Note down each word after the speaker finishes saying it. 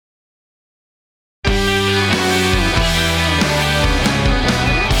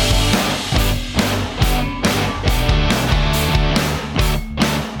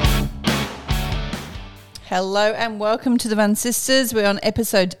Hello and welcome to the Van Sisters. We're on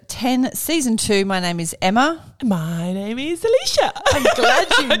episode 10, season 2. My name is Emma. My name is Alicia. I'm glad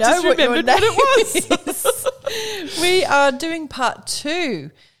you know I just what your remembered name what it was. We are doing part 2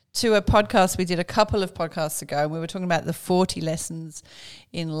 to a podcast we did a couple of podcasts ago, and we were talking about the 40 lessons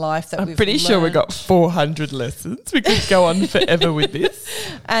in life that I'm pretty sure we got 400 lessons. We could go on forever with this.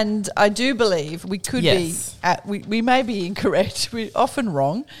 And I do believe we could be, we may be incorrect. We're often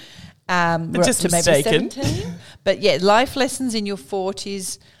wrong. We're just up to mistaken. maybe 17. But yeah, life lessons in your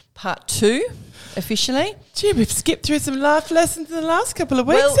 40s, part 2, officially. Gee, we've skipped through some life lessons in the last couple of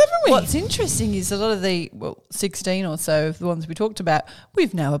weeks, Well, haven't we? what's interesting is a lot of the, 16 or so of the ones we talked about,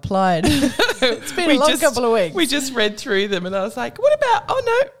 we've now applied. It's been a long couple of weeks. We just read through them and I was like, what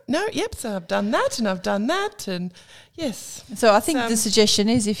about, yep, so I've done that and I've done that and yes. So I think the suggestion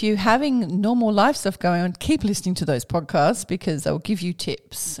is if you're having normal life stuff going on, keep listening to those podcasts because they'll give you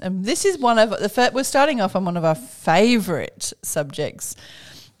tips. And this is one of we're starting off on one of our favourite subjects,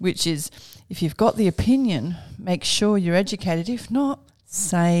 which is if you've got the opinion, make sure you're educated. If not,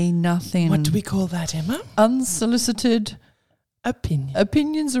 say nothing. What do we call that, Emma? Unsolicited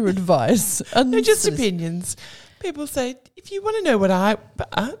opinions or advice. They're just opinions. People say, if you want to know what I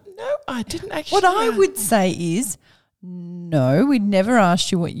didn't actually. What I would say is, no, we'd never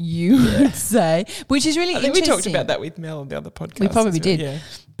asked you what you would say, which is really interesting. I think we talked about that with Mel on the other podcast. We probably did. Yeah.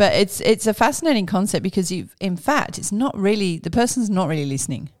 But it's a fascinating concept because in fact, it's not really, the person's not really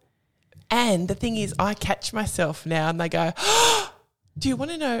listening. And the thing is, I catch myself now and they go, do you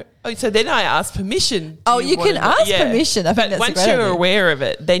want to know? Oh, so then I ask permission. You can ask permission. I think but once you're aware of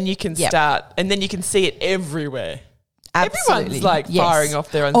it, then you can start and then you can see it everywhere. Absolutely. Everyone's firing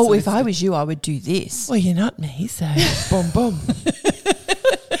off their unsolicited. Oh, if I was you, I would do this. Well, you're not me, so boom, boom.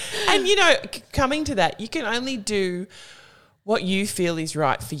 And, coming to that, you can only do what you feel is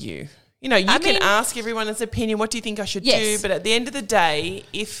right for you. You can ask everyone's opinion, what do you think I should do? But at the end of the day,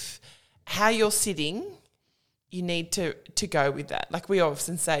 if how you're sitting, you need to go with that. Like we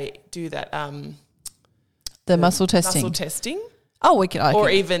often say, do that. The muscle testing. Muscle testing. Oh, we can. Or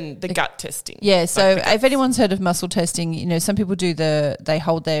even the gut testing. Yeah, so if anyone's heard of muscle testing, some people do they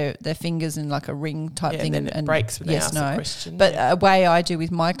hold their fingers in like a ring type thing. And then it breaks when they ask the question. But a way I do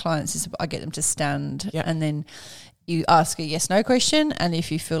with my clients is I get them to stand and then you ask a yes-no question, and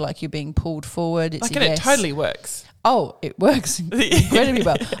if you feel like you're being pulled forward, it's a yes. It totally works. Oh, it works incredibly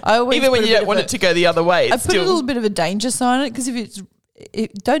well. Even when you don't want it to go the other way. I put a little bit of a danger sign on it because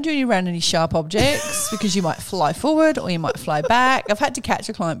don't do any around any sharp objects because you might fly forward or you might fly back. I've had to catch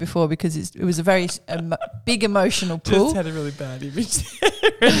a client before because it was a very big emotional pull. Just had a really bad image.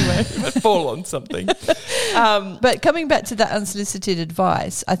 Anyway, you might fall on something. But coming back to that unsolicited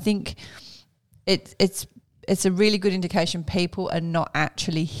advice, I think it's a really good indication people are not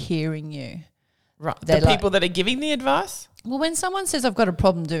actually hearing you. Right. The people that are giving the advice? Well, when someone says, I've got a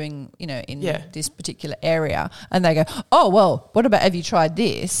problem doing, in this particular area, and they go, oh, well, what about, have you tried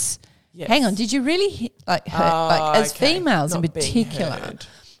this? Yes. Hang on, did you really, as females in particular,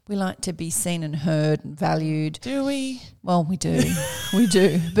 we like to be seen and heard and valued. Do we? Well, we do. We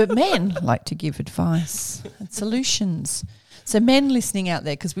do. But men like to give advice and solutions. So men listening out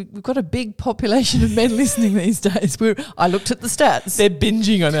there, because we've got a big population of men listening these days. I looked at the stats. They're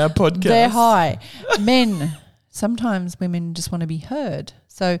binging on our podcast. They're high. Men, sometimes women just want to be heard.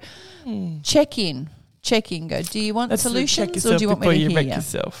 So check in. Go, do you want solutions or do you want me to hear you? Wreck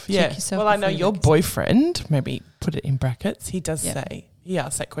yourself. Yeah. Well, I know your boyfriend, maybe put it in brackets, he does say, he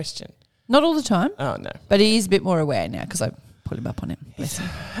asks that question. Not all the time. Oh, no. But he is a bit more aware now because I put him up on it.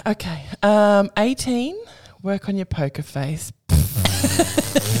 Okay. 18, work on your poker face.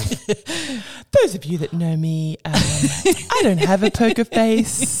 Those of you that know me, I don't have a poker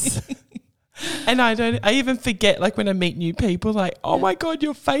face. And I even forget, like when I meet new people, like, oh my God,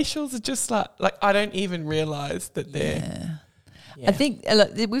 your facials are just like I don't even realise that they're. Yeah. I think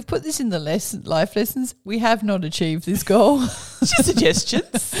we've put this in the life lessons. We have not achieved this goal. Just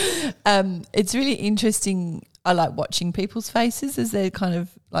suggestions. It's really interesting. I like watching people's faces as they're kind of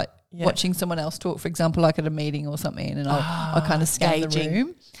like watching someone else talk, for example, like at a meeting or something, and I'll kind of scan the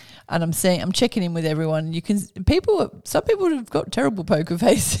room. And I'm checking in with everyone. Some people have got terrible poker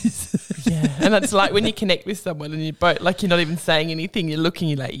faces. Yeah. And it's like when you connect with someone and you're both, like you're not even saying anything, you're looking,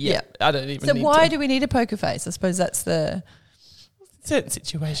 you're like, I don't even need to. So why do we need a poker face? I suppose that's the... Certain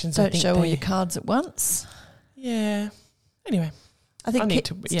situations. Don't show all your cards at once. Yeah. Anyway. I think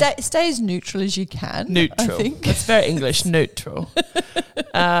stay as neutral as you can. Neutral. I think. That's very English, neutral.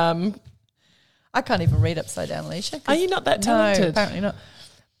 I can't even read upside down, Alicia. Are you not that talented? No, apparently not.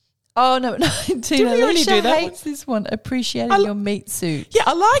 Oh, no, Did we already do that hates this one, appreciating your meat suit. Yeah,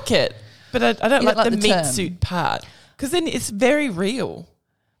 I like it. But I don't like the meat term. suit part because then it's very real.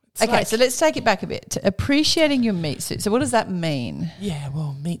 It's so let's take it back a bit. Appreciating your meat suit. So what does that mean? Yeah,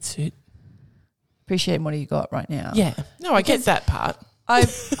 well, meat suit. Appreciating what you got right now. Yeah. No, I get that part.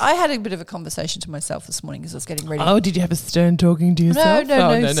 I had a bit of a conversation to myself this morning because I was getting ready. Oh, did you have a stern talking to yourself?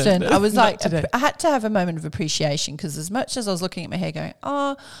 No, stern. I was like, today. I had to have a moment of appreciation because as much as I was looking at my hair going,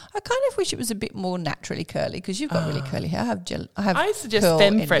 I kind of wish it was a bit more naturally curly because you've got really curly hair. I suggest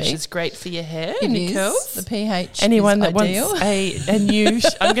FemFresh is great for your hair and your curls. The pH Anyone is that ideal. wants a new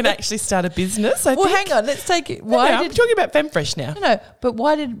I'm going to actually start a business, I think. Hang on. Let's take it. I'm talking about FemFresh now. No, but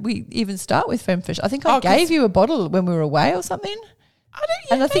why did we even start with FemFresh? I think I gave you a bottle when we were away or something.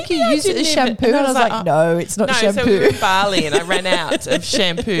 I think you used it as shampoo, and I was like, no, it's not shampoo. So we were in Bali and I ran out of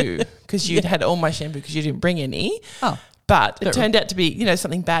shampoo because you'd had all my shampoo because you didn't bring any. Oh. But it turned out to be,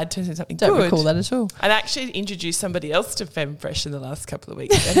 something bad turns into something good. Don't recall that at all. I'd actually introduced somebody else to FemFresh in the last couple of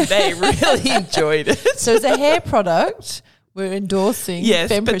weeks and they really enjoyed it. So as a hair product, we're endorsing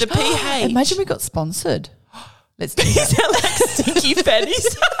FemFresh. But the pH. Imagine we got sponsored. Let's do that. Is that like stinky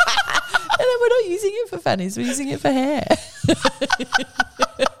fannies? No, we're not using it for fannies. We're using it for hair.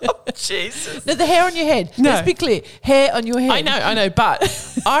 Oh, Jesus. No, the hair on your head. No. Let's be clear. Hair on your head. I know.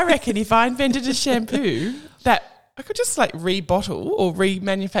 But I reckon if I invented a shampoo that I could just rebottle or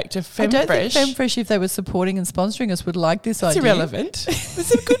remanufacture FemFresh. I don't think FemFresh, if they were supporting and sponsoring us, would like this idea. It's irrelevant.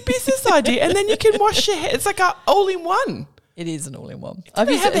 It's a good business idea. And then you can wash your hair. It's like an all-in-one. It is an all-in-one.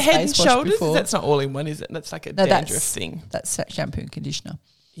 I've used it as Head and Shoulders. That's not all-in-one, is it? That's like a dandruff thing. That's shampoo and conditioner.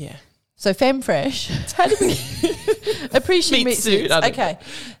 Yeah. So FemFresh, how do we appreciate meat suits? Okay,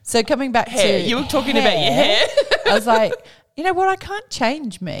 so coming back hair. to you were talking about your hair. I was like, you know what? I can't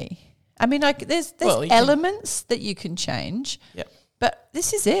change me. I mean, there's elements that you can change. Yep. But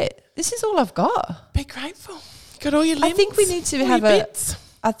this is it. This is all I've got. Be grateful. Got all your limbs. I think we need to have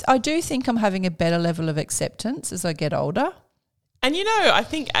I do think I'm having a better level of acceptance as I get older. And I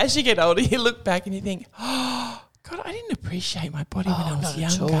think as you get older, you look back and you think, oh God, I didn't appreciate my body when I was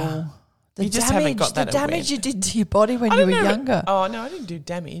younger. You just haven't got that. The damage you did to your body when you were younger. Oh, no, I didn't do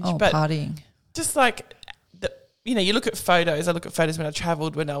damage. Oh, but partying. Just like, you look at photos. I look at photos when I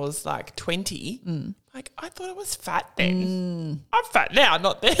travelled when I was like 20. Like, I thought I was fat then. I'm fat now,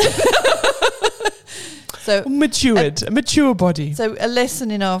 not then. So matured, a mature body. So a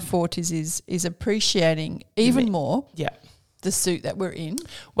lesson in our 40s is appreciating even more the suit that we're in.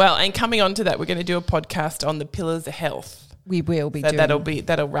 Well, and coming on to that, we're going to do a podcast on the pillars of health. We will be doing.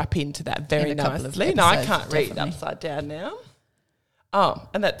 That'll wrap into that very nicely. No, I can't read upside down now. Oh,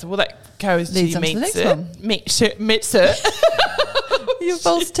 and that goes to your meat suit. Meat suit. Your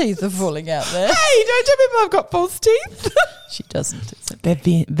false teeth are falling out there. Hey, don't tell people I've got false teeth. She doesn't. It's okay.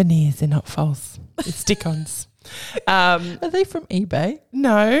 They're veneers. They're not false. They're stick-ons. Are they from eBay?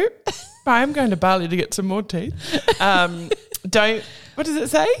 No. I'm going to Bali to get some more teeth. What does it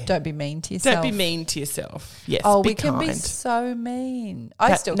say? Don't be mean to yourself. Don't be mean to yourself. Yes, we can be so mean.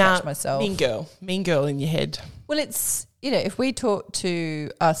 I still catch myself. Mean girl in your head. Well, it's, if we talk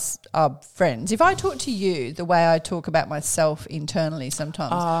to our friends, if I talk to you the way I talk about myself internally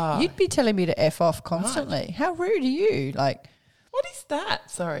sometimes, you'd be telling me to F off constantly. Right. How rude are you? Like, what is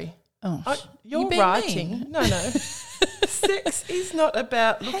that? Sorry. Oh, you're writing. Mean. No. Sex is not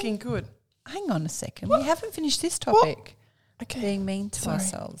about looking good. Hang on a second. What? We haven't finished this topic. What? Okay. Being mean to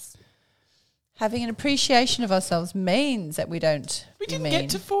ourselves. Having an appreciation of ourselves means that we don't. We didn't get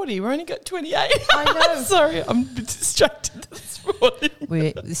to 40. We only got 28. I know. Sorry, I'm distracted this morning.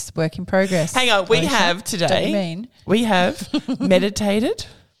 This is work in progress. Hang on. We have today. Don't be mean. We have meditated.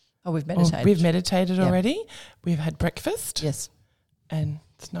 Oh, we've meditated. We've meditated already. We've had breakfast. Yes. And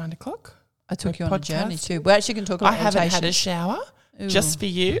it's 9:00. I took you on a journey too. We actually can talk about meditation. I haven't had a shower. Ooh. Just for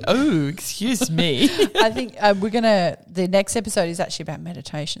you. Oh, excuse me. I think the next episode is actually about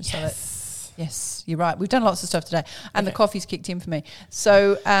meditation. So yes, you're right. We've done lots of stuff today and the coffee's kicked in for me.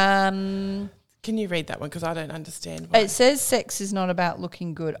 So can you read that one? Because I don't understand why. It says sex is not about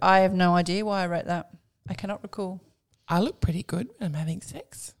looking good. I have no idea why I wrote that. I cannot recall. I look pretty good when I'm having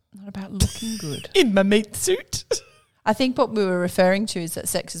sex. Not about looking good. In my meat suit. I think what we were referring to is that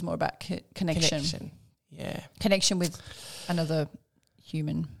sex is more about connection. Yeah. Connection with another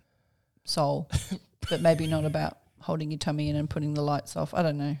human soul, but maybe not about holding your tummy in and putting the lights off. I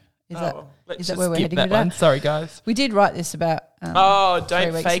don't know. Is that where we're heading with that? Sorry, guys. We did write this about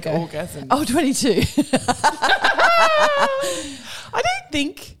don't fake orgasm. Oh, 22. I don't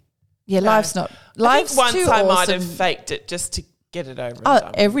think. Yeah, life's not. Life's I think once too I awesome. might have faked it just to get it over and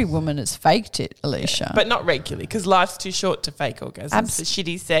done. Every woman has faked it, Alicia. Yeah, but not regularly because life's too short to fake orgasms. For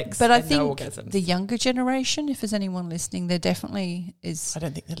shitty sex but and I think no orgasms. the younger generation, if there's anyone listening, there definitely is. I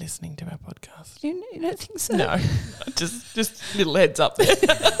don't think they're listening to our podcast. You don't think so? No. just little heads up there.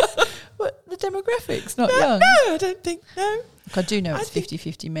 What, the demographics, not young? No, I don't think no. Look, I do know it's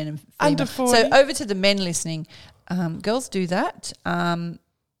 50-50 men and female. Under 40. So over to the men listening. Girls do that.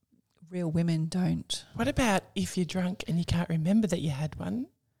 Real women don't. What about if you're drunk and you can't remember that you had one?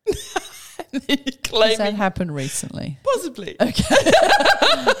 And then you're claiming. Does that happen recently? Possibly. Okay.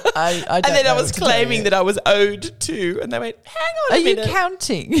 I don't and then know I was claiming that I was owed to, and they went, hang on a minute. Are you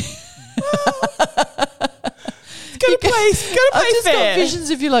counting? Go to play I've just fair. got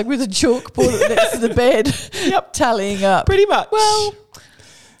visions of you like with a chalkboard next to the bed, Yep. tallying up. Pretty much. Well,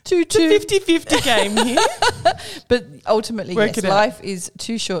 2-2. 50-50 game here. But ultimately, Work yes, it out. life is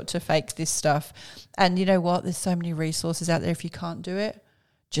too short to fake this stuff. And you know what? There's so many resources out there. If you can't do it,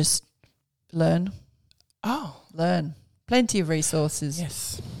 just learn. Oh. Learn. Plenty of resources.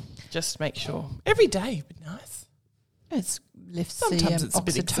 Yes. Just make sure. Every day would be nice. It lifts Sometimes the it's a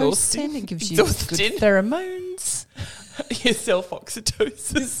bit oxytocin. exhausting. It gives you good Exhausting. pheromones. Your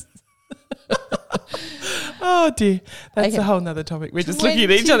self-oxytosis. Oh, dear. That's Okay. a whole nother topic. We're just looking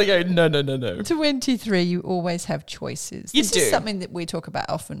at each other going, no. 23, you always have choices. You This do. is something that we talk about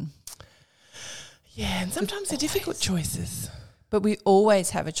often. Yeah, and sometimes they're difficult choices. But we always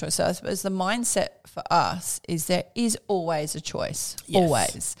have a choice. So I suppose the mindset for us is there is always a choice. Yes.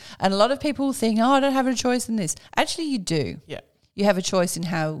 Always. And a lot of people think, I don't have a choice in this. Actually, you do. Yeah. You have a choice in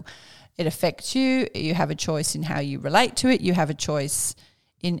how it affects you. You have a choice in how you relate to it. You have a choice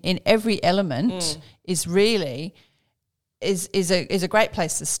in every element is really is a great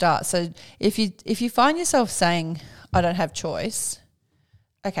place to start. So if you find yourself saying, I don't have choice,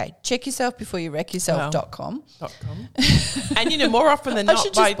 okay, check yourself before you wreck yourself.com. And, more often than not. I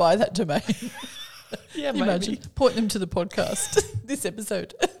should just buy that domain. Yeah, Can you imagine? Point them to the podcast, this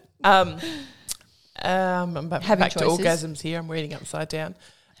episode. I'm back Having to choices. orgasms here. I'm reading upside down.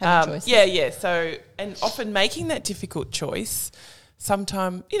 Having choices. Yeah. So, and often making that difficult choice,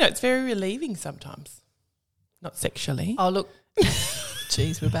 sometimes, it's very relieving sometimes. Not sexually. Oh, look.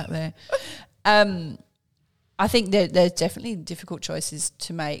 Jeez, we're back there. I think there's definitely difficult choices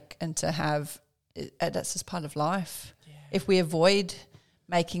to make and to have. That's just part of life. Yeah. If we avoid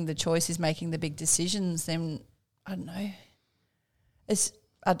making the choices, making the big decisions, then I don't know. It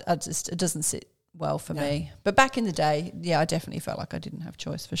doesn't sit well for me. But back in the day, I definitely felt like I didn't have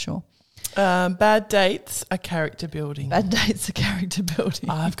choice for sure. Bad dates are character building. Bad dates are character building.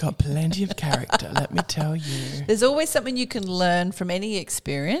 I've got plenty of character, let me tell you. There's always something you can learn from any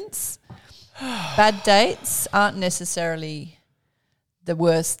experience. Bad dates aren't necessarily the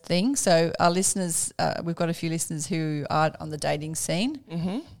worst thing. So our listeners, we've got a few listeners who are on the dating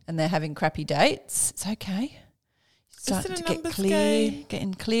scene and they're having crappy dates. It's okay. Starting to get clear,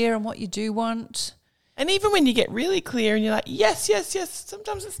 getting clear on what you do want. And even when you get really clear and you're like, yes,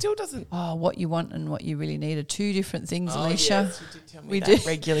 sometimes it still doesn't. Oh, what you want and what you really need are two different things, Alicia. Yes, you do tell me We that do.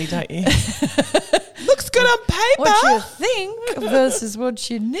 regularly, don't you? Looks good on paper. What you think versus what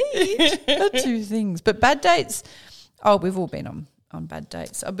you need are two things. But bad dates, we've all been on bad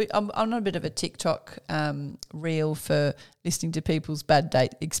dates. I'm on a bit of a TikTok reel for listening to people's bad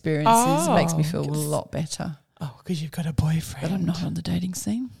date experiences. It makes me feel a lot better. Oh, because you've got a boyfriend. But I'm not on the dating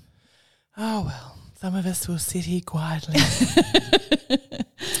scene. Oh, well, some of us will sit here quietly.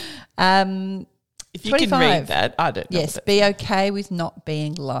 If you 25. can read that, I don't know. Yes, be okay with not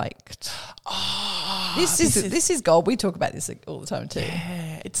being liked. Oh, This is gold. We talk about this all the time too.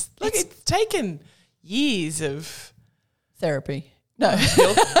 Yeah, it's taken years of Therapy. No.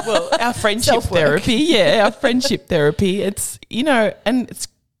 our friendship Self-work. therapy. Yeah, our friendship therapy. It's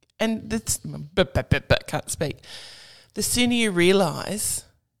but can't speak. The sooner you realise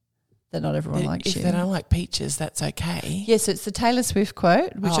that not everyone likes if you. they don't like peaches, that's okay. Yes, it's the Taylor Swift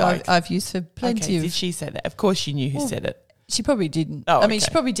quote, which I've used for plenty of. Did she say that? Of course, you knew who said it. She probably didn't. Oh, I mean, okay.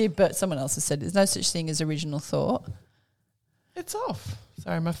 she probably did, but someone else has said it. There's no such thing as original thought. It's off.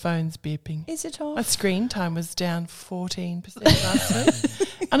 Sorry, my phone's beeping. Is it My off? screen time was down 14% last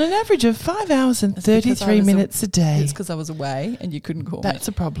week. On an average of 5 hours and 33 minutes a day. It's because I was away and you couldn't call That's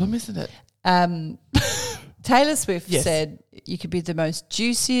a problem, isn't it? me. Taylor Swift Yes. said you could be the most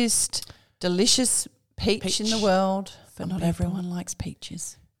juiciest, delicious peach in the world, but not everyone likes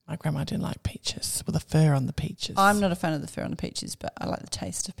peaches. My grandma didn't like peaches. Well, the fur on the peaches. I'm not a fan of the fur on the peaches, but I like the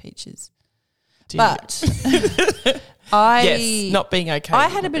taste of peaches. Do But yes, not being okay. I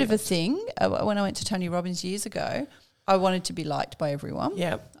had a bit of a thing when I went to Tony Robbins years ago. I wanted to be liked by everyone.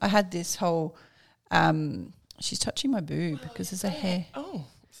 Yeah. I had this whole She's touching my boob because there's a hair. Oh,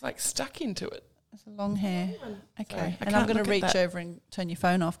 it's like stuck into it. It's a long hair. Okay. Sorry, and I'm going to reach over and turn your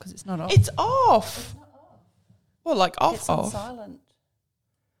phone off because it's not off. It's off. Well, like off, It's on off. silent.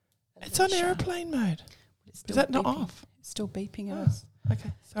 It's on airplane mode. Is that not off? It's still beeping at us.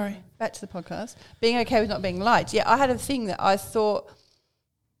 Okay, sorry. Back to the podcast. Being okay with not being liked. Yeah, I had a thing that I thought,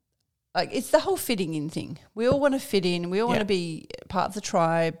 like, it's the whole fitting in thing. We all want to fit in. We all want to be part of the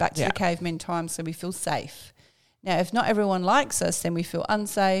tribe, back to the caveman time, so we feel safe. Now, if not everyone likes us, then we feel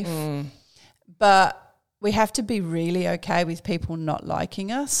unsafe. But we have to be really okay with people not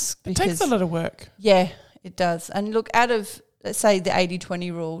liking us. It takes a lot of work. Yeah, it does. And look, out of, let's say, the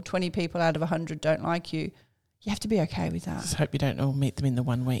 80-20 rule, 20 people out of 100 don't like you. You have to be okay with that. Just hope you don't all meet them in the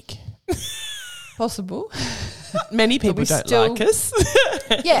 1 week. Possible. Many people don't like us.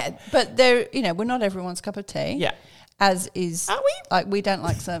 Yeah, but they're, we're not everyone's cup of tea. Yeah. As is, aren't we? Like, we don't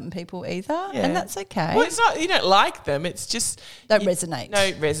like certain people either, and that's okay. Well, it's not, you don't like them, it's just... Don't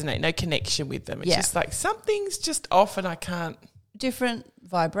resonate. No connection with them. It's just like something's just off and I can't... Different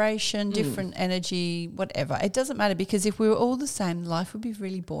vibration, different energy, whatever. It doesn't matter because if we were all the same, life would be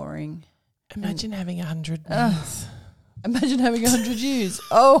really boring. Imagine having 100 years. Imagine having 100 years.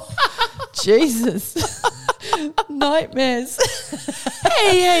 Oh, Jesus. Nightmares.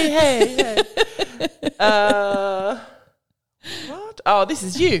 Hey. What? Oh, this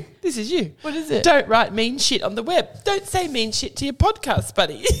is you. What is it? Don't write mean shit on the web. Don't say mean shit to your podcast,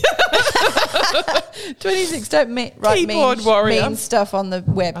 buddy. 26, don't write mean stuff on the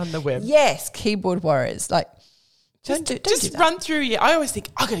web. On the web. Yes, keyboard warriors. Like, Just run through. I always think,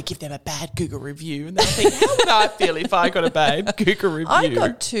 I've got to give them a bad Google review. And then I think, how would I feel if I got a bad Google review? I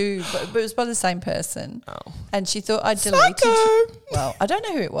got 2, but it was by the same person. Oh. And she thought I deleted. Psycho. Well, I don't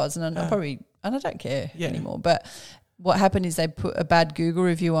know who it was, and I don't care anymore. But what happened is they put a bad Google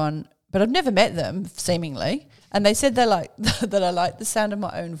review on, but I've never met them, seemingly. And they said they like that I like the sound of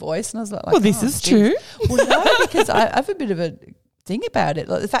my own voice. And I was like, well, this is true. Well, no, because I have a bit of a thing about it.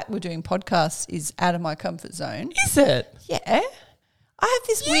 Like, the fact we're doing podcasts is out of my comfort zone. Is it? Yeah. I have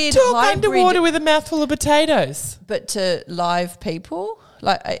this weird talk hybrid underwater with a mouthful of potatoes. But to live people,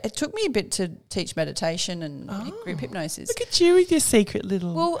 like, it took me a bit to teach meditation and group hypnosis. Look at you with your secret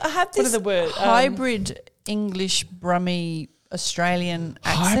little... Well, I have this what are the words? hybrid English Brummie Australian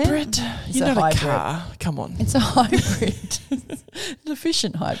accent. Hybrid? It's You're a not hybrid. a car. Come on. It's a hybrid. An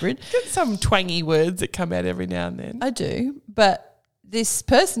efficient hybrid. Get some twangy words that come out every now and then. I do, but this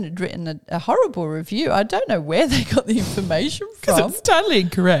person had written a horrible review. I don't know where they got the information from. Because it's totally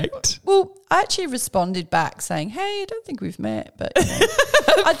incorrect. Well, I actually responded back saying, hey, I don't think we've met, but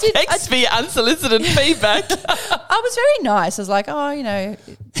I did. Thanks for your unsolicited feedback. I was very nice. I was like,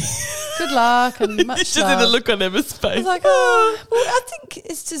 good luck and much Just love. in the look on Emma's face. I was like, well, I think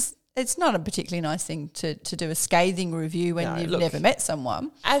it's not a particularly nice thing to do a scathing review when you've never met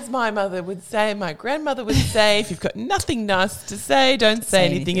someone. As my mother would say, my grandmother would say, if you've got nothing nice to say, don't say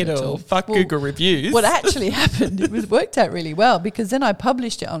anything at all. Fuck Google reviews. What actually happened, it worked out really well because then I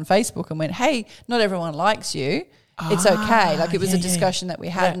published it on Facebook and went, hey, not everyone likes you. It's okay. Like, it was a discussion that we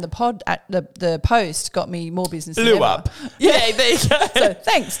had, and the post got me more business than blew ever. up. Yeah, there you go. So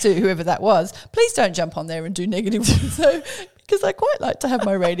thanks to whoever that was. Please don't jump on there and do negative ones. So, because I quite like to have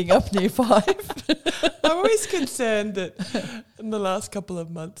my rating up near 5. I'm always concerned that in the last couple of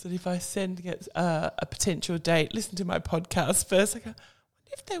months that if I send a potential date, listen to my podcast first, I go, I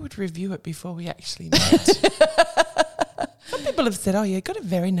wonder if they would review it before we actually met. Some people have said, you've got a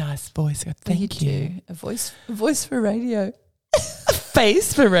very nice voice. I go, Thank you. Do. A voice for radio. A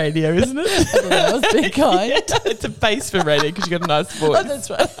face for radio, isn't it? I was being kind. Yeah, it's a face for radio because you've got a nice voice. Oh, that's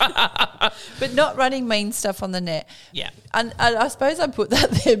right. But not running mean stuff on the net. Yeah. And I suppose I put that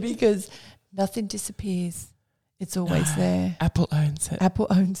there because nothing disappears. It's always there. Apple owns it. Apple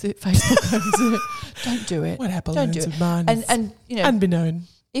owns it. Facebook owns it. Don't do it. What Apple Don't owns do of it. mine is and unbeknown.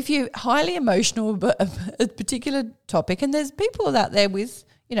 If you're highly emotional about a particular topic, and there's people out there with,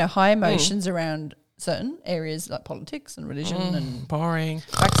 high emotions around certain areas like politics and religion and boring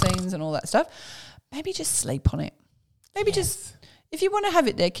vaccines and all that stuff, maybe just sleep on it. Maybe just, if you want to have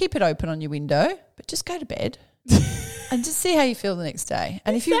it there, keep it open on your window, but just go to bed and just see how you feel the next day.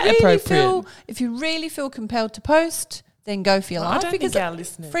 And if you really feel compelled to post, then go for your life, because think our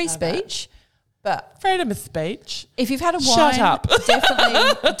listeners free know speech. But freedom of speech. If you've had a wine, shut up.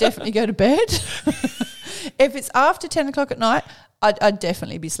 definitely go to bed. If it's after 10 o'clock at night, I'd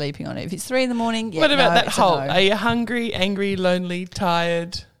definitely be sleeping on it. If it's 3 a.m, what about that halt? Are you hungry, angry, lonely,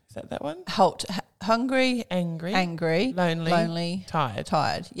 tired? Is that one? Halt. Hungry, angry, lonely, tired.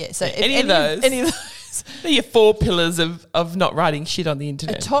 Yeah. So if any of those. They're your 4 pillars of not writing shit on the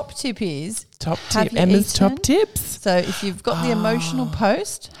internet. A top tip is Emma's top tips. So if you've got the emotional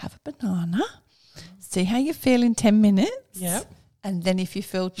post, have a banana. See how you feel in 10 minutes. Yep. And then if you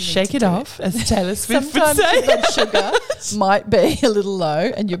feel shake it off, as Taylor Swift would sometimes say. your blood sugar might be a little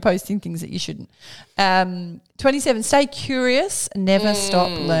low and you're posting things that you shouldn't. 27, stay curious, never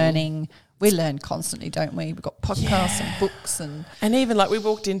stop learning. We learn constantly, don't we? We've got podcasts and books. And even like we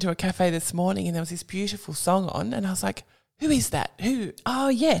walked into a cafe this morning and there was this beautiful song on and I was like, who is that? Who? Oh,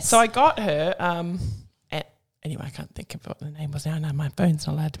 yes. So I got her anyway, I can't think of what the name was now. No, my phone's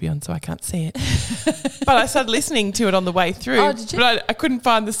not allowed to be on, so I can't see it. But I started listening to it on the way through. Oh, did you? But I couldn't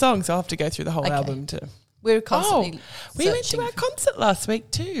find the song, so I'll have to go through the whole album to... We're constantly we went to our concert last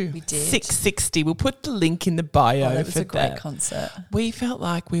week too. We did. 660. We'll put the link in the bio for that. That was a great concert. We felt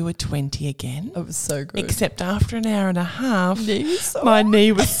like we were 20 again. It was so good. Except after an hour and a half, sore. my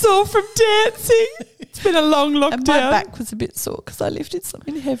knee was sore from dancing. It's been a long lockdown. And my back was a bit sore because I lifted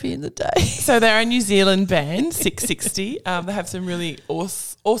something heavy in the day. So they're a New Zealand band, 660. They have some really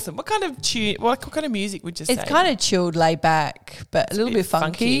awesome. What kind of tune? What kind of music would you say? It's kind of chilled, laid back, but a little bit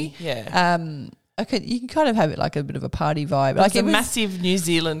funky. Yeah. You can kind of have it like a bit of a party vibe. Like a massive New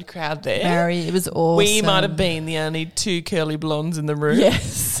Zealand crowd there. Mary, it was awesome. We might have been the only 2 curly blondes in the room.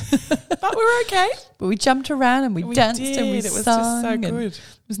 Yes. But we were okay. But we jumped around and we danced and we It was sung. just so good. It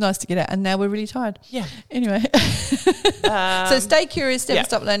was nice to get out. And now we're really tired. Yeah. Anyway. So stay curious, never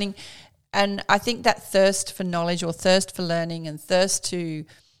stop learning. And I think that thirst for knowledge or thirst for learning and thirst to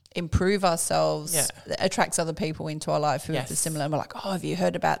improve ourselves attracts other people into our life who are similar. And we're like, oh, have you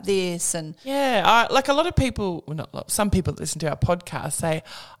heard about this? And like a lot of people, well, not a lot, some people that listen to our podcast say,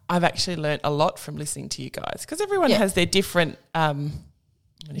 I've actually learned a lot from listening to you guys because everyone has their different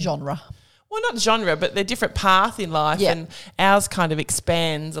genre. Well, not genre, but their different path in life, and ours kind of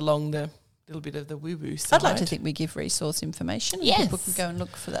expands along the little bit of the woo-woo side. I'd like to think we give resource information. And people can go and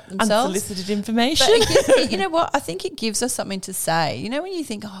look for that themselves. Unsolicited information. But you know what? I think it gives us something to say. You know when you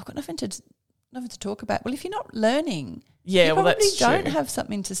think, I've got nothing to talk about. Well, if you're not learning, you probably that's don't true. have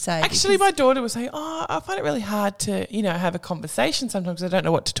something to say. Actually, my daughter was saying, I find it really hard to, have a conversation sometimes. I don't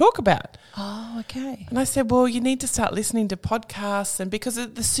know what to talk about. Oh, okay. And I said, well, you need to start listening to podcasts, and because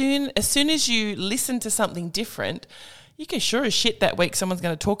as soon as you listen to something different, you can sure as shit that week someone's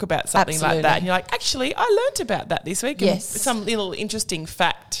going to talk about something like that. And you're like, actually, I learnt about that this week. Yes. Some little interesting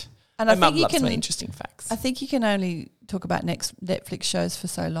fact. And my I mum think loves my interesting facts. I think you can only talk about Netflix shows for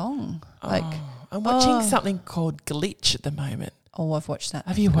so long. I'm watching something called Glitch at the moment. Oh, I've watched that.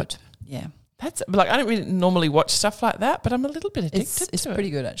 Have you watched? Yeah. That's like I don't really normally watch stuff like that, but I'm a little bit addicted to it. It's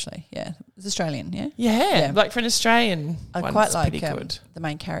pretty good actually. Yeah. It's Australian, yeah? Yeah. Like for an Australian I one, quite like good. The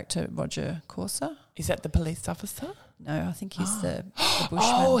main character, Roger Corser. Is that the police officer? No, I think he's the bushman.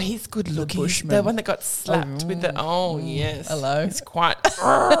 Oh, he's good looking. The one that got slapped with the... Oh, yes. Hello. He's quite...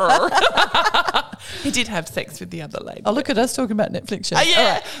 He did have sex with the other lady. Oh, look at us talking about Netflix shows.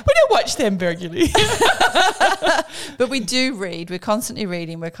 Yeah. Right. We don't watch them regularly. But we do read. We're constantly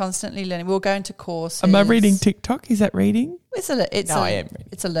reading. We're constantly learning. We'll go into courses. Am I reading TikTok? Is that reading? I am reading.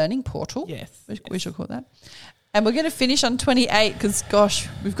 It's a learning portal. Yes. We shall call it that. And we're going to finish on 28 because, gosh,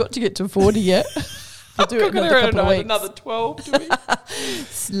 we've got to get to 40 yet. We'll do it another couple of weeks. Another 12, do we?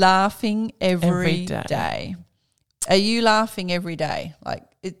 Laughing every day. Are you laughing every day? Like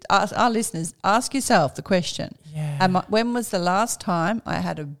our listeners, ask yourself the question. Yeah. When was the last time I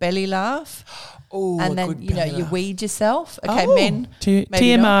had a belly laugh? Oh, and then you weed yourself. Okay, men.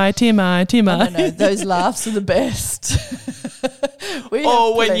 TMI. No, those laughs are the best.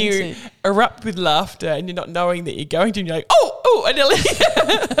 Or when you erupt with laughter and you're not knowing that you're going to, and you're like, I nearly.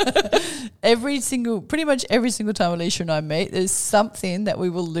 Pretty much every single time Alicia and I meet, there's something that we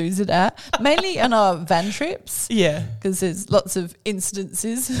will lose it at. Mainly on our van trips. Yeah. Because there's lots of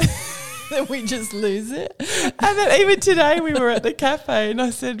incidences that we just lose it. And then even today we were at the cafe and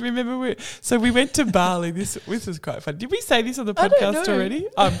I said, remember, we went to Bali. This was quite fun. Did we say this on the podcast already?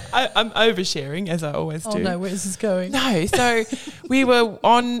 I'm oversharing, as I always do. Oh no, where's this going? No, so we were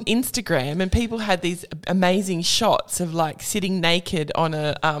on Instagram and people had these amazing shots of like sitting naked on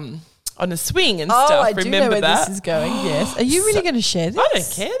a swing and stuff. I do Remember know where that? this is going, yes. Are you really going to share this? I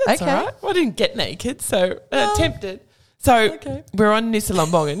don't care, that's all right. Well, I didn't get naked, so tempted. So we're on Nusa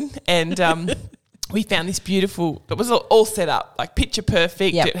Lombongan and we found this beautiful, it was all set up, like picture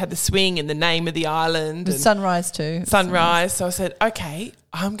perfect. Yep. It had the swing and the name of the island. The sunrise too. Sunrise. So I said, okay,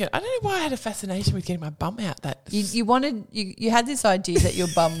 I don't know why I had a fascination with getting my bum out. That you had this idea that your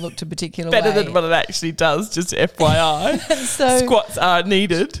bum looked a particular better way. than what it actually does, just FYI. So squats are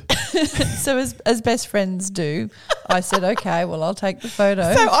needed. So as best friends do, I said, okay, well, I'll take the photo.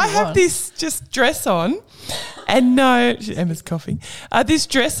 So I have this just dress on and Emma's coughing, this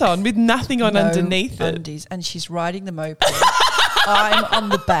dress on with nothing on underneath undies, and she's riding the moped. I'm on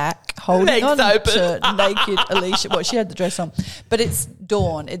the back holding Legs on open. to naked Alicia. Well, she had the dress on. But it's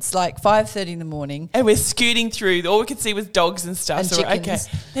dawn. It's like 5:30 in the morning. And we're scooting through. All we could see was dogs and stuff. And so we're chickens.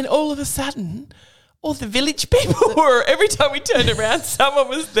 okay. Then all of a sudden, all the village people were, every time we turned around, someone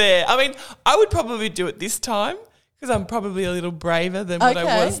was there. I mean, I would probably do it this time because I'm probably a little braver than what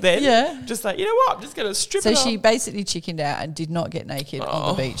I was then. Yeah. Just like, you know what, I'm just going to strip it off. So she basically chickened out and did not get naked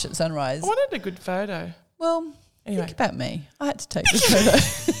on the beach at sunrise. I wanted a good photo. Well, Anyway. think about me. I had to take the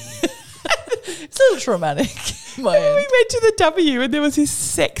photo. It's a little traumatic. My We end. went to the W and there was this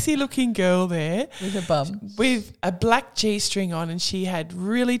sexy looking girl there With a bum. with a black G-string on, and she had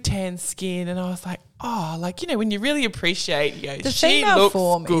really tan skin, and I was like, oh, like, you know, when you really appreciate, you go, The she female looks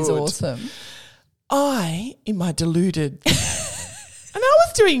form good. is awesome. I, in my deluded, and I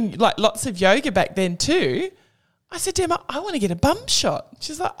was doing like lots of yoga back then too. I said to Emma, I want to get a bum shot.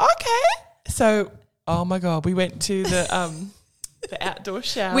 She's like, okay. So, oh my God, we went to the outdoor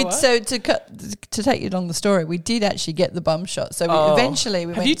shower. So to take you along the story, we did actually get the bum shot. So eventually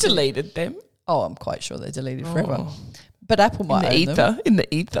we have went you to- deleted them? Oh, I'm quite sure they're deleted forever. But Apple might own them. In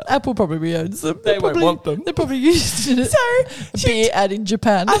the ether. Apple probably owns them. They won't want them. They're probably used in it. So Beer ad in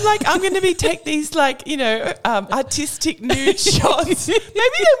Japan. I'm like, I'm going to take these like, you know, artistic nude shots. Maybe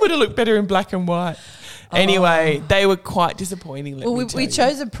they would have looked better in black and white. Anyway, they were quite disappointing. Well, we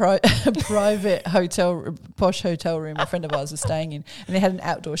chose a private posh hotel room a friend of ours was staying in, and they had an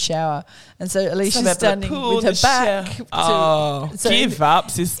outdoor shower. And so Alicia's standing with her back. Give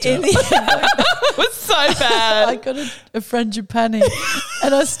up, sister. It was so bad. I got a frangipani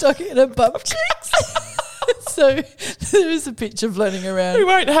and I stuck it in her bum cheeks. So there is a picture floating around. We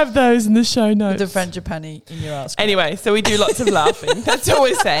won't have those in the show notes. The frangipani in your ass. Anyway, so we do lots of laughing. That's all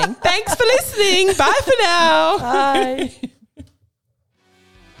we're saying. Thanks for listening. Bye for now. Bye.